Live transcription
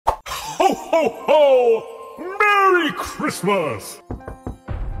Ho, ho, ho! Merry Christmas!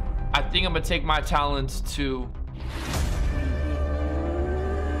 I think I'm gonna take my talents to...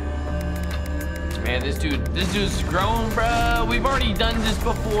 Man, this dude's grown, bruh. We've already done this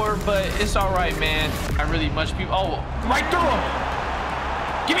before, but it's all right, man. I really much people. Oh, right through him.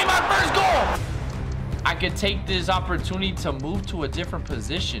 Give me my first goal. I could take this opportunity to move to a different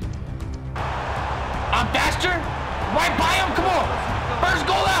position. I'm faster. Right by him. Come on. First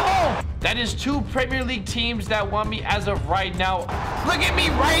goal at home. That is 2 Premier League teams that want me as of right now. Look at me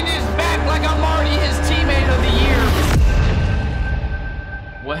right in his back like I'm already his teammate of the year.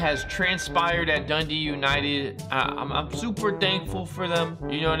 What has transpired at Dundee United, I'm super thankful for them.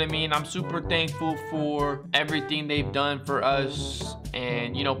 You know what I mean? I'm super thankful for everything they've done for us.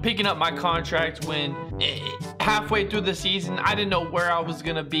 And, you know, picking up my contract when halfway through the season, I didn't know where I was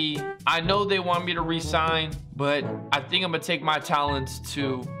going to be. I know they want me to resign, but I think I'm going to take my talents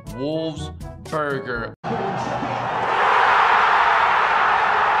to Wolfsburger.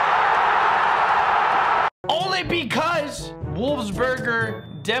 Only because Wolfsburger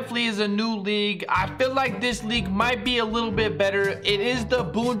definitely is a new league. I feel like this league might be a little bit better. It is the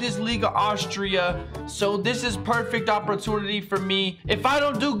Bundesliga Austria, so this is perfect opportunity for me. If I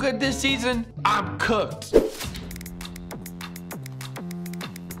don't do good this season, I'm cooked.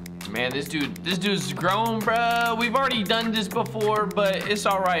 Man, this dude's grown, bruh. We've already done this before, but it's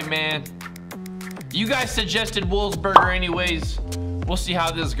all right, man. You guys suggested Wolfsburger anyways. We'll see how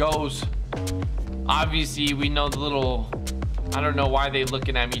this goes. Obviously, we know the little... I don't know why they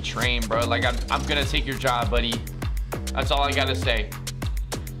looking at me train, bro. Like, I'm gonna take your job, buddy. That's all I gotta say.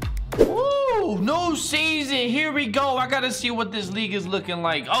 Woo! New season. Here we go. I gotta see what this league is looking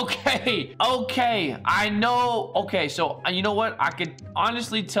like. Okay. Okay. I know. Okay, so you know what? I could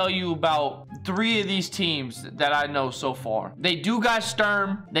honestly tell you about 3 of these teams that I know so far. They do got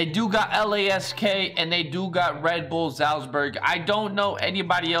Sturm, they do got LASK, and they do got Red Bull Salzburg. I don't know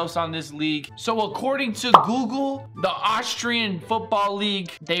anybody else on this league. So according to Google, the Austrian Football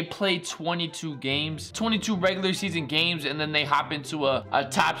League, they play 22 games, 22 regular season games, and then they hop into a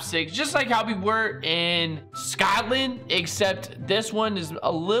top 6, just like how we were in Scotland, except this one is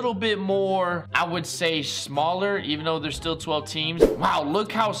a little bit more, I would say, smaller, even though there's still 12 teams. Wow,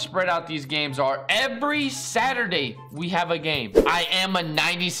 look how spread out these games are. Every Saturday we have a game. I am a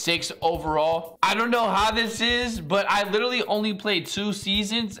 96 overall. I don't know how this is, but I literally only played 2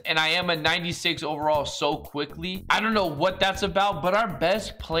 seasons and I am a 96 overall so quickly. I don't know what that's about, but our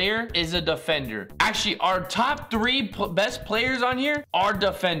best player is a defender. Actually, our top 3 best players on here are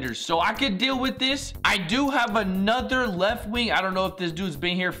defenders, so I could deal with this. I do have another left wing. I don't know if this dude's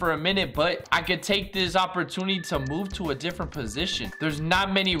been here for a minute, but I could take this opportunity to move to a different position. There's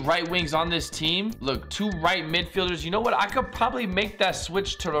not many right wings on this team. Look, 2 right midfielders. You know what? I could probably make that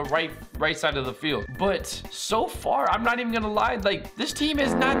switch to the right side of the field. But so far, I'm not even gonna lie, like, this team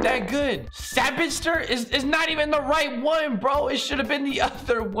is not that good. Sabitzer is not even the right one, bro. It should have been the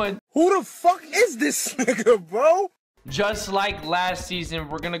other one. Who the fuck is this nigga, bro? Just like last season,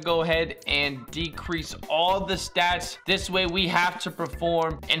 we're gonna go ahead and decrease all the stats. This way we have to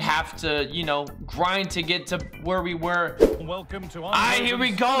perform and have to, you know, grind to get to where we were. Welcome to here we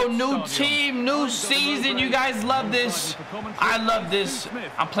go. New team, new season. You guys love this. I love this.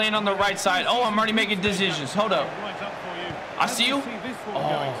 I'm playing on the right side. Oh, I'm already making decisions. Hold up. I see you. Oh.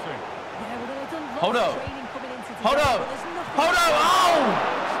 Hold up. Hold up. Hold up.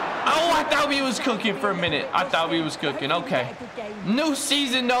 Oh! Oh, I thought we was cooking for a minute. I thought we was cooking. Okay. New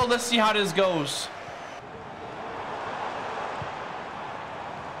season, though. Let's see how this goes.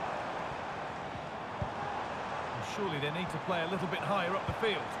 Surely they need to play a little bit higher up the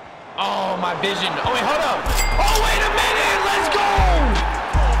field. Oh, my vision. Oh, wait, hold up. Oh, wait a minute. Let's go.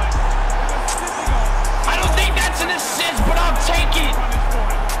 I don't think that's an assist, but I'll take it.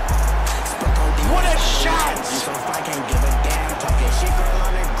 What a shot.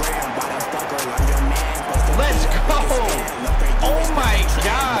 Let's go. Oh my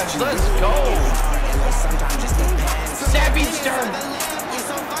gosh, let's go. Sabitzer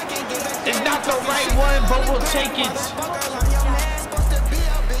is not the right one, but we'll take it.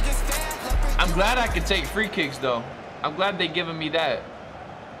 I'm glad I could take free kicks, though. I'm glad they giving me that.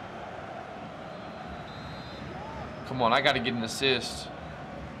 Come on, I got to get an assist.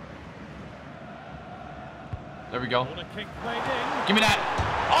 There we go. Give me that.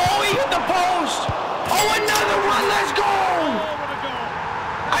 Oh, he hit the post. Oh, another one. Let's go.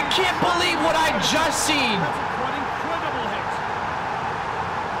 I can't believe what I just seen.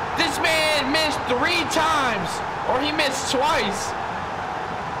 This man missed 3 times, or he missed twice.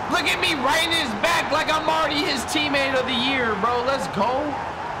 Look at me right in his back like I'm already his teammate of the year, bro. Let's go.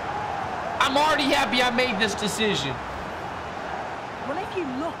 I'm already happy I made this decision. Well, if you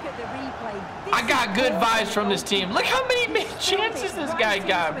look at the replay, I got good vibes from this team. Look how many chances this guy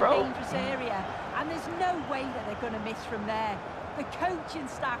got, bro. Dangerous area, and there's no way that they're going to miss from there. The coaching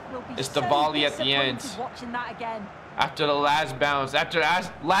staff will be it's the volley at the end. Watching that again. After the last bounce, after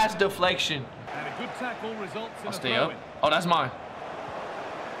last deflection. And a good tackle results in I'll a stay throw up. in. Oh, that's mine.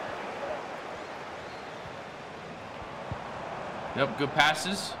 Yep, good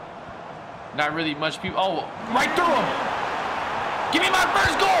passes. Not really much people. Oh, right through him. Give me my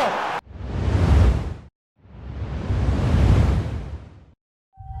first goal.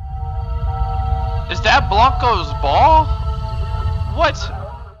 Is that Blanco's ball? What?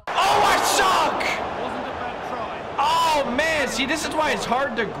 Oh, I suck. Wasn't a bad try. Oh, man. See, this is why it's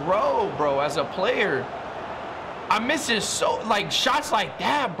hard to grow, bro, as a player. I'm missing shots like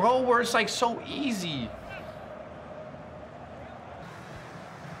that, bro, where it's like so easy.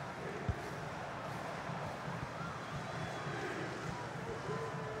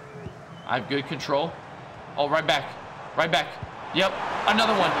 I have good control. Oh, right back. Right back. Yep.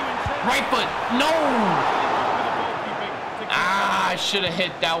 Another one. Right foot. No. Ah, I should have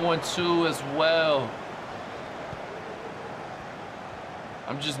hit that one too as well.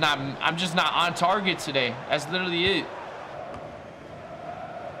 I'm just not on target today. That's literally it.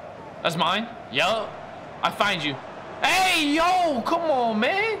 That's mine. Yup. I find you. Hey, yo, come on,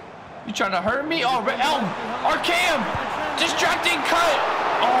 man. You trying to hurt me? Oh, or Cam. Distracting cut.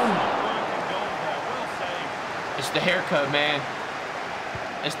 Oh. It's the haircut, man.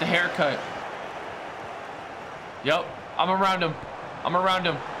 It's the haircut. Yup. I'm around him. I'm around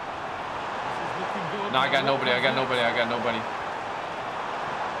him. No, I got nobody. I got nobody. I got nobody.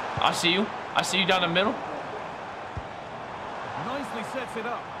 I see you. I see you down the middle. Nicely sets it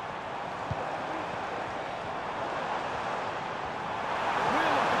up.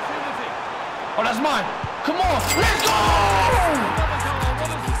 Real opportunity. Oh, that's mine. Come on. Let's go!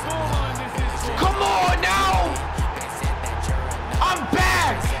 Come on now. I'm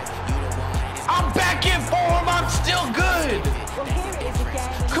back. I'm back in form. I'm still good. Well, here it is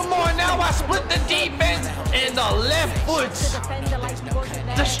again. Come on now. I split the defense and the left foot.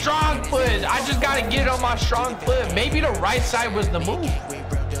 The strong foot. I just got to get it on my strong foot. Maybe the right side was the move.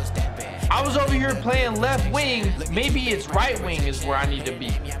 I was over here playing left wing. Maybe it's right wing is where I need to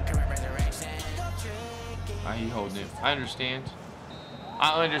be. He holding it. I understand.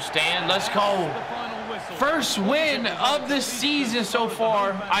 I understand. Let's go. First win of the season so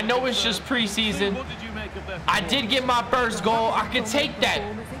far. I know it's just preseason. I did get my first goal. I can take that.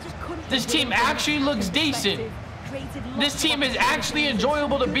 This team actually looks decent. This team is actually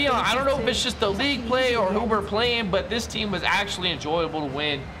enjoyable to be on. I don't know if it's just the league play or who we're playing, but this team was actually enjoyable to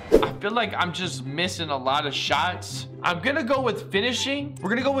win. I feel like I'm just missing a lot of shots. I'm gonna go with finishing. We're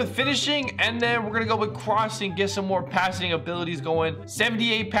gonna go with finishing, and then we're gonna go with crossing, get some more passing abilities going.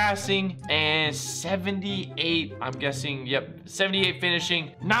 78 passing and 78, I'm guessing, yep, 78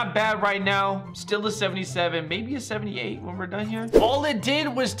 finishing. Not bad right now. Still a 77, maybe a 78 when we're done here. All it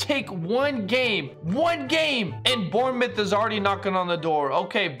did was take one game, and Bournemouth is already knocking on the door.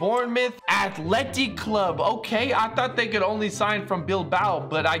 Okay, Bournemouth Athletic Club. Okay, I thought they could only sign from Bilbao,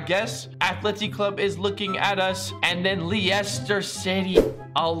 but I guess Athletic Club is looking at us. And then Leicester City,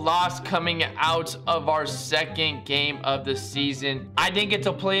 a loss coming out of our second game of the season. I didn't get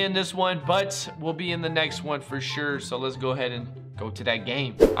to play in this one, but we'll be in the next one for sure. So let's go ahead and go to that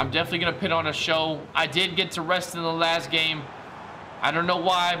game. I'm definitely gonna put on a show. I did get to rest in the last game. I don't know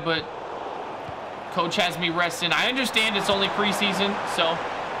why, but coach has me resting. I understand it's only preseason, so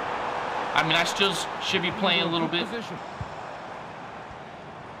I mean I still should be playing a little bit.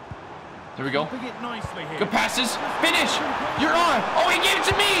 There we go. Good passes. Finish. You're on. Oh, he gave it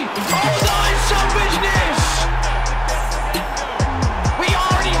to me. Oh, the unselfishness. We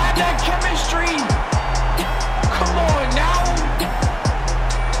already had that chemistry. Come on now.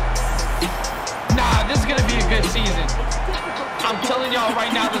 Nah, this is going to be a good season. I'm telling y'all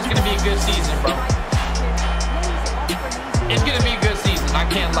right now, this is going to be a good season, bro. It's going to be a good season. I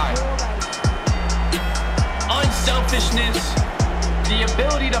can't lie. Unselfishness. The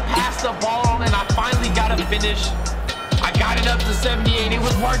ability to pass the ball, and I finally got to finish. I got it up to 78. It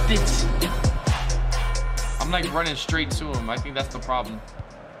was worth it. I'm like running straight to him. I think that's the problem.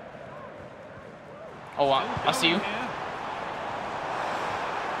 Oh, I see you.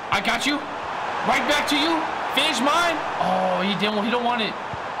 I got you. Right back to you. Finish mine. Oh, he didn't. He don't want it.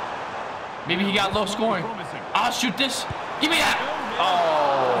 Maybe he got low scoring. I'll shoot this. Give me that.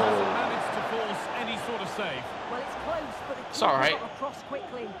 Oh. It's all right.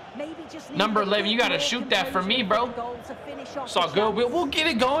 Number 11, you got to shoot that for me, bro. It's all good. We'll get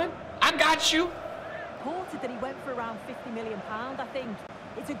it going. I I got you. Reported that he went for around £50 million, I think.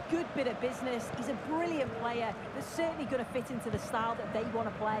 It's a good bit of business. He's a brilliant player. They're certainly going to fit into the style that they want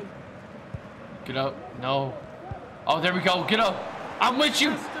to play. Get up. No. Oh, there we go. Get up. I'm with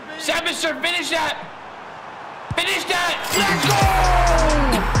you. Sabitzer, finish that. Finish that. Let's go.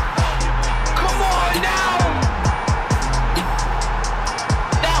 Come on now.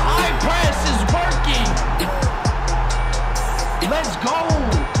 That high press is working. Let's go.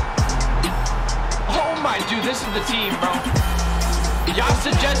 Oh my, dude, this is the team, bro. Y'all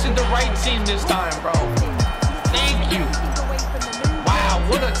suggested the right team this time, bro. Thank you. Wow,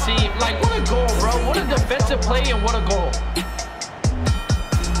 what a team. Like, what a goal, bro. What a defensive play and what a goal.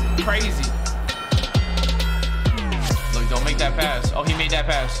 Crazy. Look, don't make that pass. Oh, he made that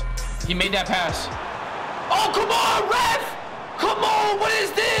pass. He made that pass. Oh, come on, ref. Come on, what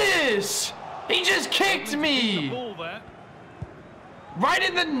is this? He just kicked me. Right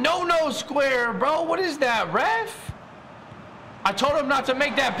in the no-no square, bro. What is that, ref? I told him not to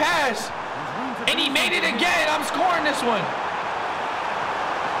make that pass, and he made it again. I'm scoring this one.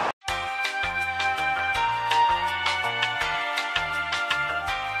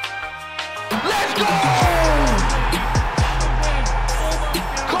 Let's go!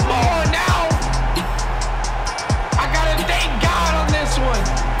 Come on now. I gotta thank God on this one.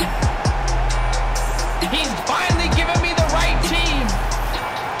 He's finally giving me the right team.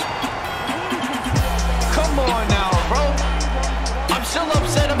 Come on now, bro. I'm still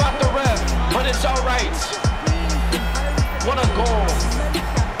upset about the ref, but it's all right. What a goal.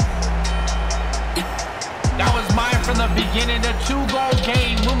 That was mine from the beginning, a 2-goal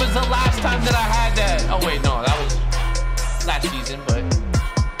game. When was the last time that I had that? Oh, wait, no, that was last season, but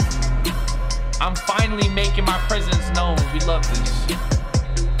I'm finally making my presence known. We love this.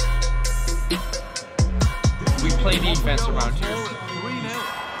 We play defense around here.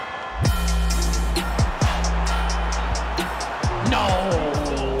 No,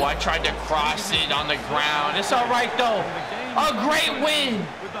 I tried to cross it on the ground. It's all right, though. A great win.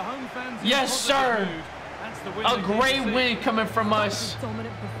 Yes, sir. A great win coming from us.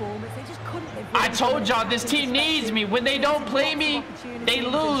 I told y'all this team needs me. When they don't play me, they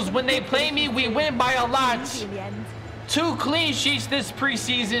lose. When they play me, we win by a lot. 2 clean sheets this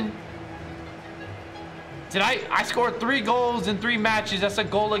preseason. I scored 3 goals in 3 matches. That's a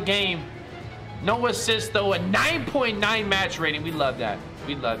goal a game. No assists, though. A 9.9 match rating. We love that.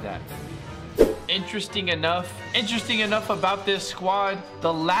 We love that. Interesting enough about this squad,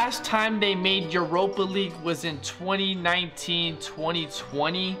 the last time they made Europa League was in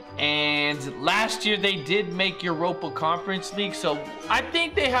 2019-2020, and last year they did make Europa Conference League, so I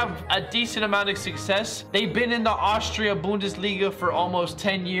think they have a decent amount of success. They've been in the Austria Bundesliga for almost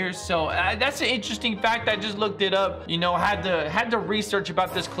 10 years, so that's an interesting fact. I just looked it up, you know, had to research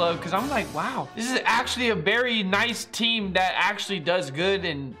about this club, because I'm like, wow, this is actually a very nice team that actually does good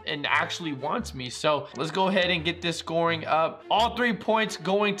and actually wants me. So let's go ahead and get this scoring up. All 3 points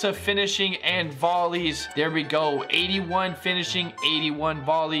going to finishing and volleys. There we go. 81 finishing, 81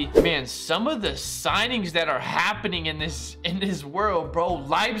 volley. Man, some of the signings that are happening in this world, bro.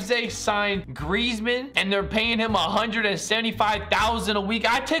 Leipzig signed Griezmann and they're paying him $175,000 a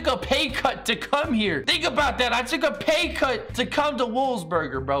week. I took a pay cut to come here. Think about that. I took a pay cut to come to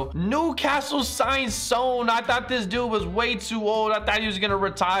Wolfsburger, bro. Newcastle signed Son. I thought this dude was way too old. I thought he was gonna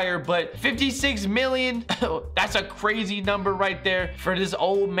retire, but 56 million. That's a crazy number right there for this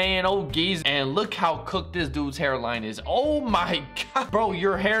old man, old geese. And look how cooked this dude's hairline is. Oh my God, bro,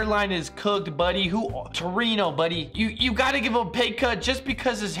 your hairline is cooked, buddy. Torino, buddy. You got to give him a pay cut just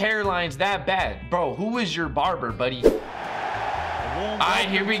because his hairline's that bad, bro. Who is your barber, buddy? All right,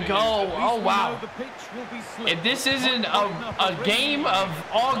 here we go. Oh wow. If this isn't a game of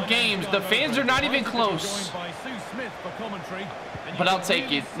all games, the fans are not even close. But I'll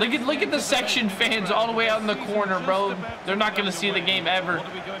take it. Look at the section fans all the way out in the corner, bro. They're not going to see the game ever.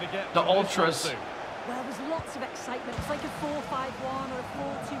 The ultras. Well, there's lots of excitement. It's like a 4-5-1 or a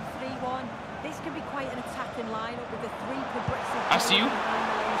 4-2-3-1. This can be quite an attacking lineup with the 3 progressive. I see you.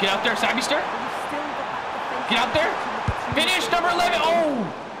 Get out there, Sabitzer. Get out there. Finish number 11. Oh!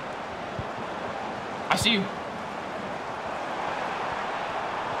 I see you.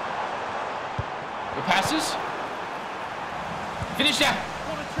 Good passes. Finish that.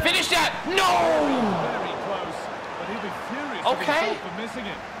 Finish that. No! Okay.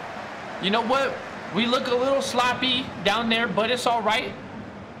 You know what? We look a little sloppy down there, but it's all right.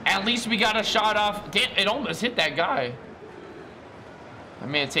 At least we got a shot off. Damn, it almost hit that guy. My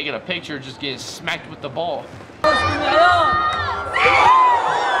man taking a picture, just getting smacked with the ball.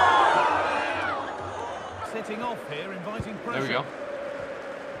 Setting off here, inviting pressure. There we go.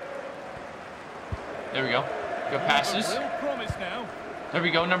 There we go. Good passes. Real promise now. There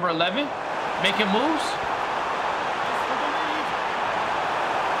we go. Number 11. Making moves.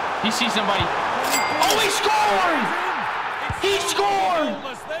 He sees somebody. Oh, he scored! He scored!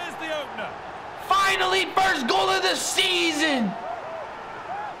 There's the opener. Finally, first goal of the season.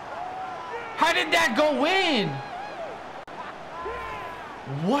 How did that go in?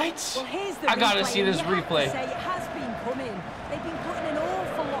 What? Well, here's the I gotta replay, see this and you have to replay. say it has been coming. They've been putting an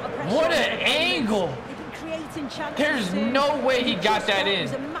awful lot of pressure What on an the angle. opponents. They've been creating chances. There's too. no way he It got just that thought in. It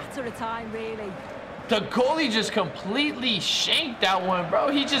was a matter of time, really. The goalie just completely shanked that one, bro.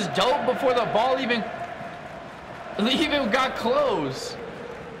 He just dove before the ball even got close.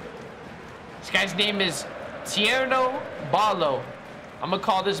 This guy's name is Tierno Ballo. I'm gonna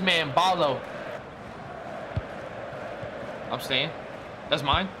call this man Ballo. I'm staying. That's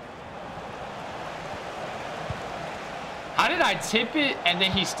mine. How did I tip it and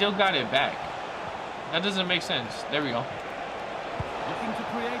then he still got it back? That doesn't make sense. There we go. Looking to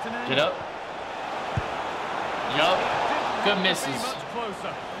create an Get up. Yup. Good misses. Much closer.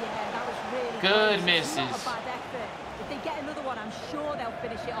 Yeah, that was really Good close. misses. Not a bad effort. If they get another one, I'm sure they'll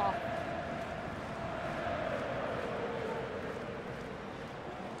finish it off.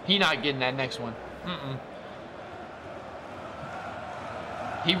 He not getting that next one.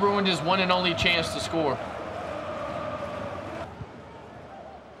 He ruined his one and only chance to score.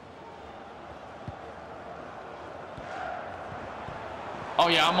 Oh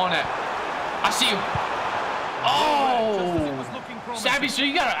yeah, I'm on that. I see you. Oh, Savvy, so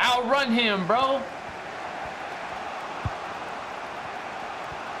you gotta outrun him, bro.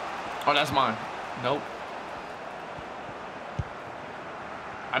 Oh, that's mine. Nope.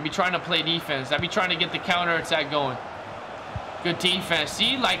 I be trying to play defense. I be trying to get the counter attack going. Good defense.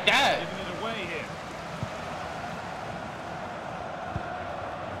 See, like that. Giving it away here.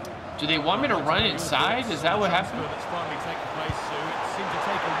 Do they want me to run inside? Is that what happened? That's finally taken place, Sue. It seemed to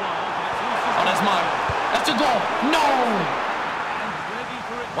take a while, but it's easy. Oh, that's mine. That's a goal. No. And ready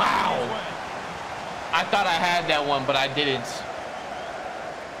for it to Wow. be his way. I thought I had that one, but I didn't.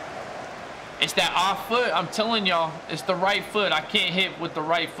 It's that off foot. I'm telling y'all, it's the right foot. I can't hit with the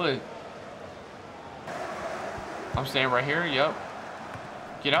right foot. I'm staying right here. Yep.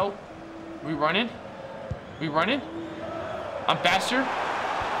 Get out. We running. We running. I'm faster.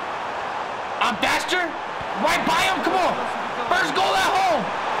 I'm faster. Right by him. Come on. First goal at home.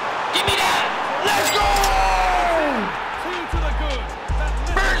 Give me that. Let's go. Two to the good. That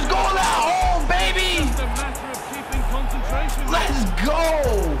First goal at home, baby. just a matter of keeping concentration. Let's go.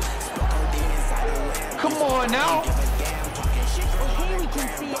 Come on now. Well, here we can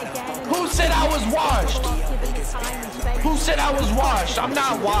see it again. And Who said I was washed? given the time and space. Who said I was washed? I'm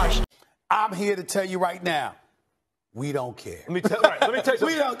not washed. I'm here to tell you right now, we don't care. Let me tell you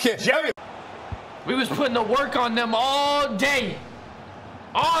We don't care. Jerry. We was putting the work on them all day.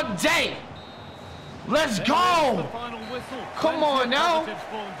 All day. Let's The go. final whistle. Come on now. Positives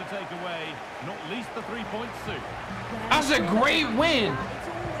for them to take away, not least the 3 points, Sue. That's a great win. It's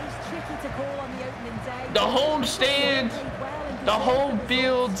always tricky to call on the opening day. The home stand, the home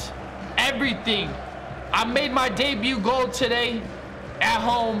field, everything. I made my debut goal today at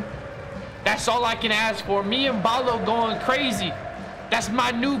home. That's all I can ask for. Me and Ballo going crazy. That's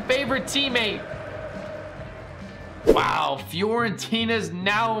my new favorite teammate. Wow, Fiorentina's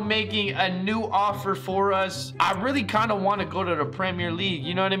now making a new offer for us. I really kind of want to go to the Premier League,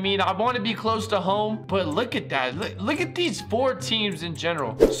 you know what I mean? I want to be close to home, but look at that. Look at these 4 teams in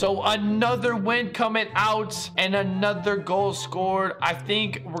general. So another win coming out and another goal scored. I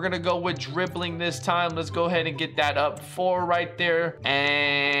think we're going to go with dribbling this time. Let's go ahead and get that up 4 right there.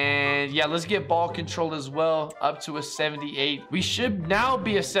 And yeah, let's get ball control as well, up to a 78. We should now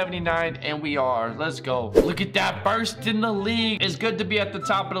be a 79, and we are. Let's go. Look at that. First in the league. It's good to be at the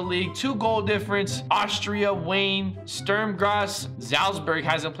top of the league. 2 goal difference. Austria, Wayne, Sturm Graz, Salzburg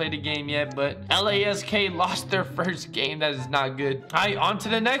hasn't played a game yet, but LASK lost their first game. That is not good. All right, on to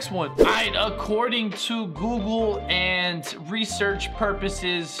the next one. All right, according to Google and research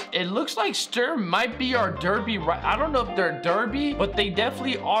purposes, it looks like Sturm might be our derby. I don't know if they're derby, but they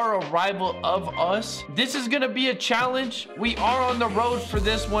definitely are a rival of us. This is gonna be a challenge. We are on the road for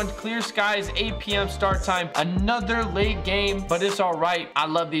this one. Clear skies, 8 p.m. start time. Another late game, but it's all right. I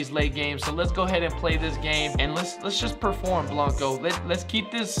love these late games, so let's go ahead and play this game and let's just perform, Blanco. Let's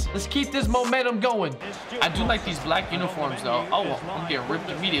keep this momentum going. I do like these black uniforms though. Oh, I'm getting ripped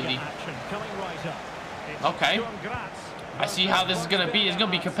immediately. Okay, I see how this is gonna be. It's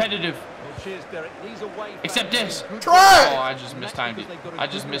gonna be competitive. Except this. Try. Oh, I just mistimed it. I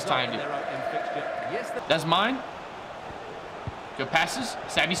just mistimed it. That's mine. Good passes.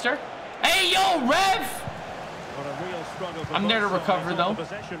 Savvy stir. Hey, Hey, yo, ref! Got a real struggle for I'm there to both recover, sides though. on the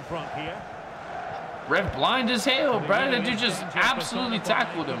possession front here. Ref blind as hell, bro. That dude just absolutely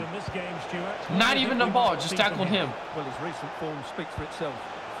tackled him. In this game, Stuart, Not even the ball, just tackled him. Well, his recent form speaks for itself.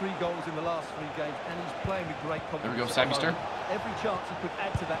 3 goals in the last 3 games, and he's playing with great confidence. There we go, at the Savvy moment. stir. Every chance he could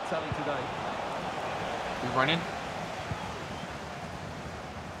add to that tally today. We running.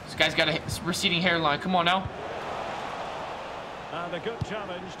 This guy's got a receding hairline. Come on now. And a good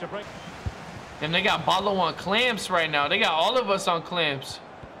challenge to break. And they got Balo on clamps right now. They got all of us on clamps.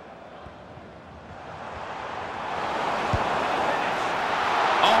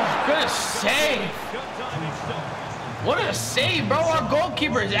 Oh, good save. Good timing stop. What a save, bro. Our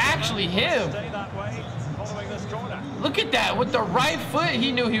goalkeeper is actually him. Stay that way, following this corner. Look at that. With the right foot,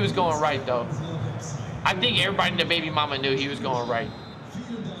 he knew he was going right, though. I think everybody in the baby mama knew he was going right.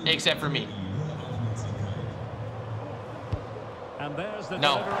 Except for me. And there's the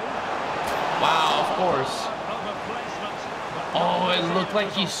No. delivery. Wow, of course. Of a placement, but Oh, not it looked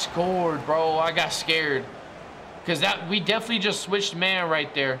like he scored, bro. I got scared. Because we definitely just switched man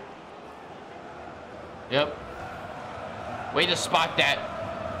right there. Yep. Way to spot that.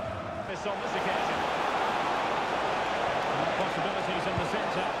 miss on this occasion. And possibilities in the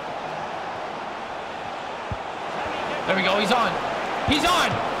centre. There we go. He's on. He's on.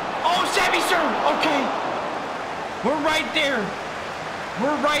 Oh, Savvy, sir. Okay. We're right there.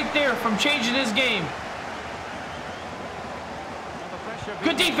 We're right there from changing this game.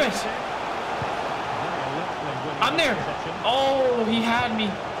 Good defense. I'm there. Oh, he had me.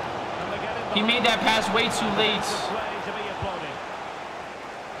 He made that pass way too late.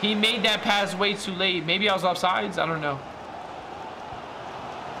 He made that pass way too late. Maybe I was offsides. I don't know.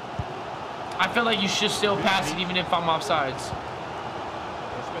 I feel like you should still pass it even if I'm offsides.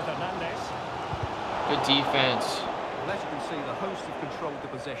 Good defense. Well, as you can see, the hosts have controlled the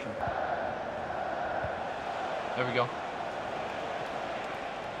possession. There we go.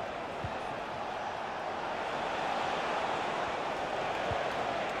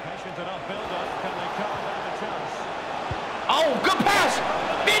 Patient enough build-up. Can they carve out a chance? Oh, good pass!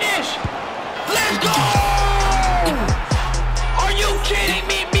 Finish! Let's go! Are you kidding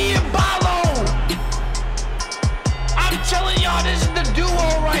me? Me and Balo! I'm telling y'all, this is the duo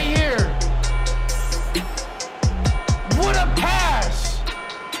right here. What a pass!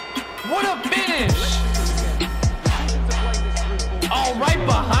 What a finish! Oh, right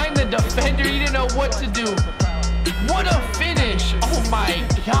behind the defender. He didn't know what to do. What a finish! Oh my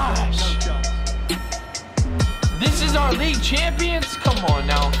gosh! This is our league champions? Come on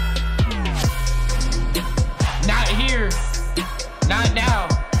now. Not here. Not now.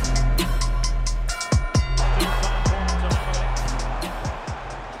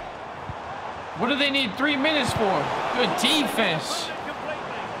 What do they need 3 minutes for? Good defense.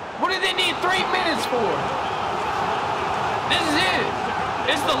 What do they need 3 minutes for? This is it.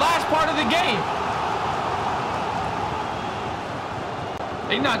 It's the last part of the game.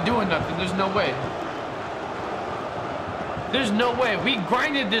 They're not doing nothing. There's no way. There's no way. We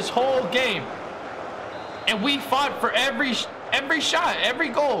grinded this whole game. And we fought for every shot, every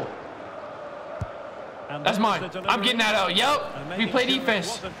goal. That's mine. I'm getting that out. Yep. We play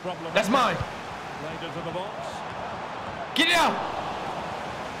defense. That's mine. Get it out.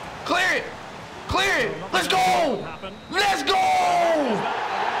 Clear it. Clear it. Let's go. Let's go.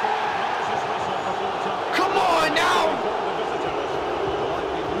 Come on now.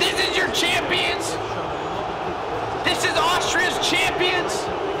 This is your champions. This is Austria's champions.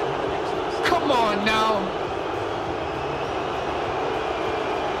 Come on now.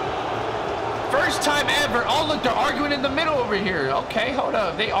 First time ever. Oh, look, they're arguing in the middle over here. Okay, hold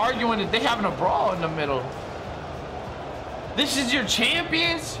up. They arguing. They having a brawl in the middle. This is your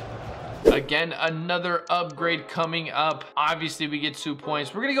champions? Again, another upgrade coming up. Obviously, we get 2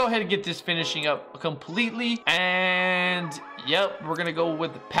 points. We're going to go ahead and get this finishing up completely. And yep, we're going to go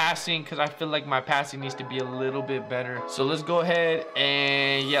with passing because I feel like my passing needs to be a little bit better. So let's go ahead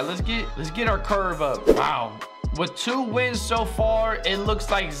and yeah, let's get our curve up. Wow. With 2 wins so far, it looks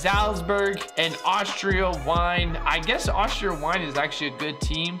like Salzburg and Austria Wine. I guess Austria Wine is actually a good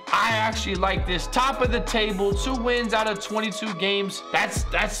team. I actually like this. Top of the table, 2 wins out of 22 games.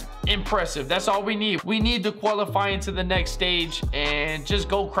 That's impressive. That's all we need. We need to qualify into the next stage and just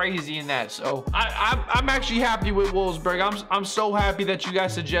go crazy in that. So I'm actually happy with Wolfsburg. I'm so happy that you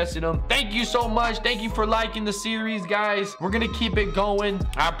guys suggested them. Thank you so much. Thank you for liking the series, guys. We're gonna keep it going.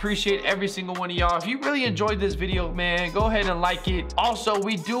 I appreciate every single one of y'all. If you really enjoyed this video, man, go ahead and like it. Also,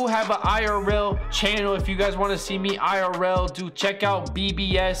 we do have an IRL channel. If you guys want to see me IRL, do check out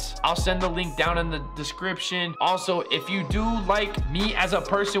BBS. I'll send the link down in the description. Also, if you do like me as a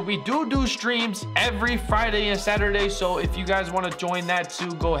person, we do streams every Friday and Saturday, so if you guys want to join that too,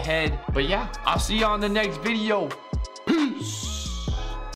 go ahead. But yeah, I'll see you on the next video.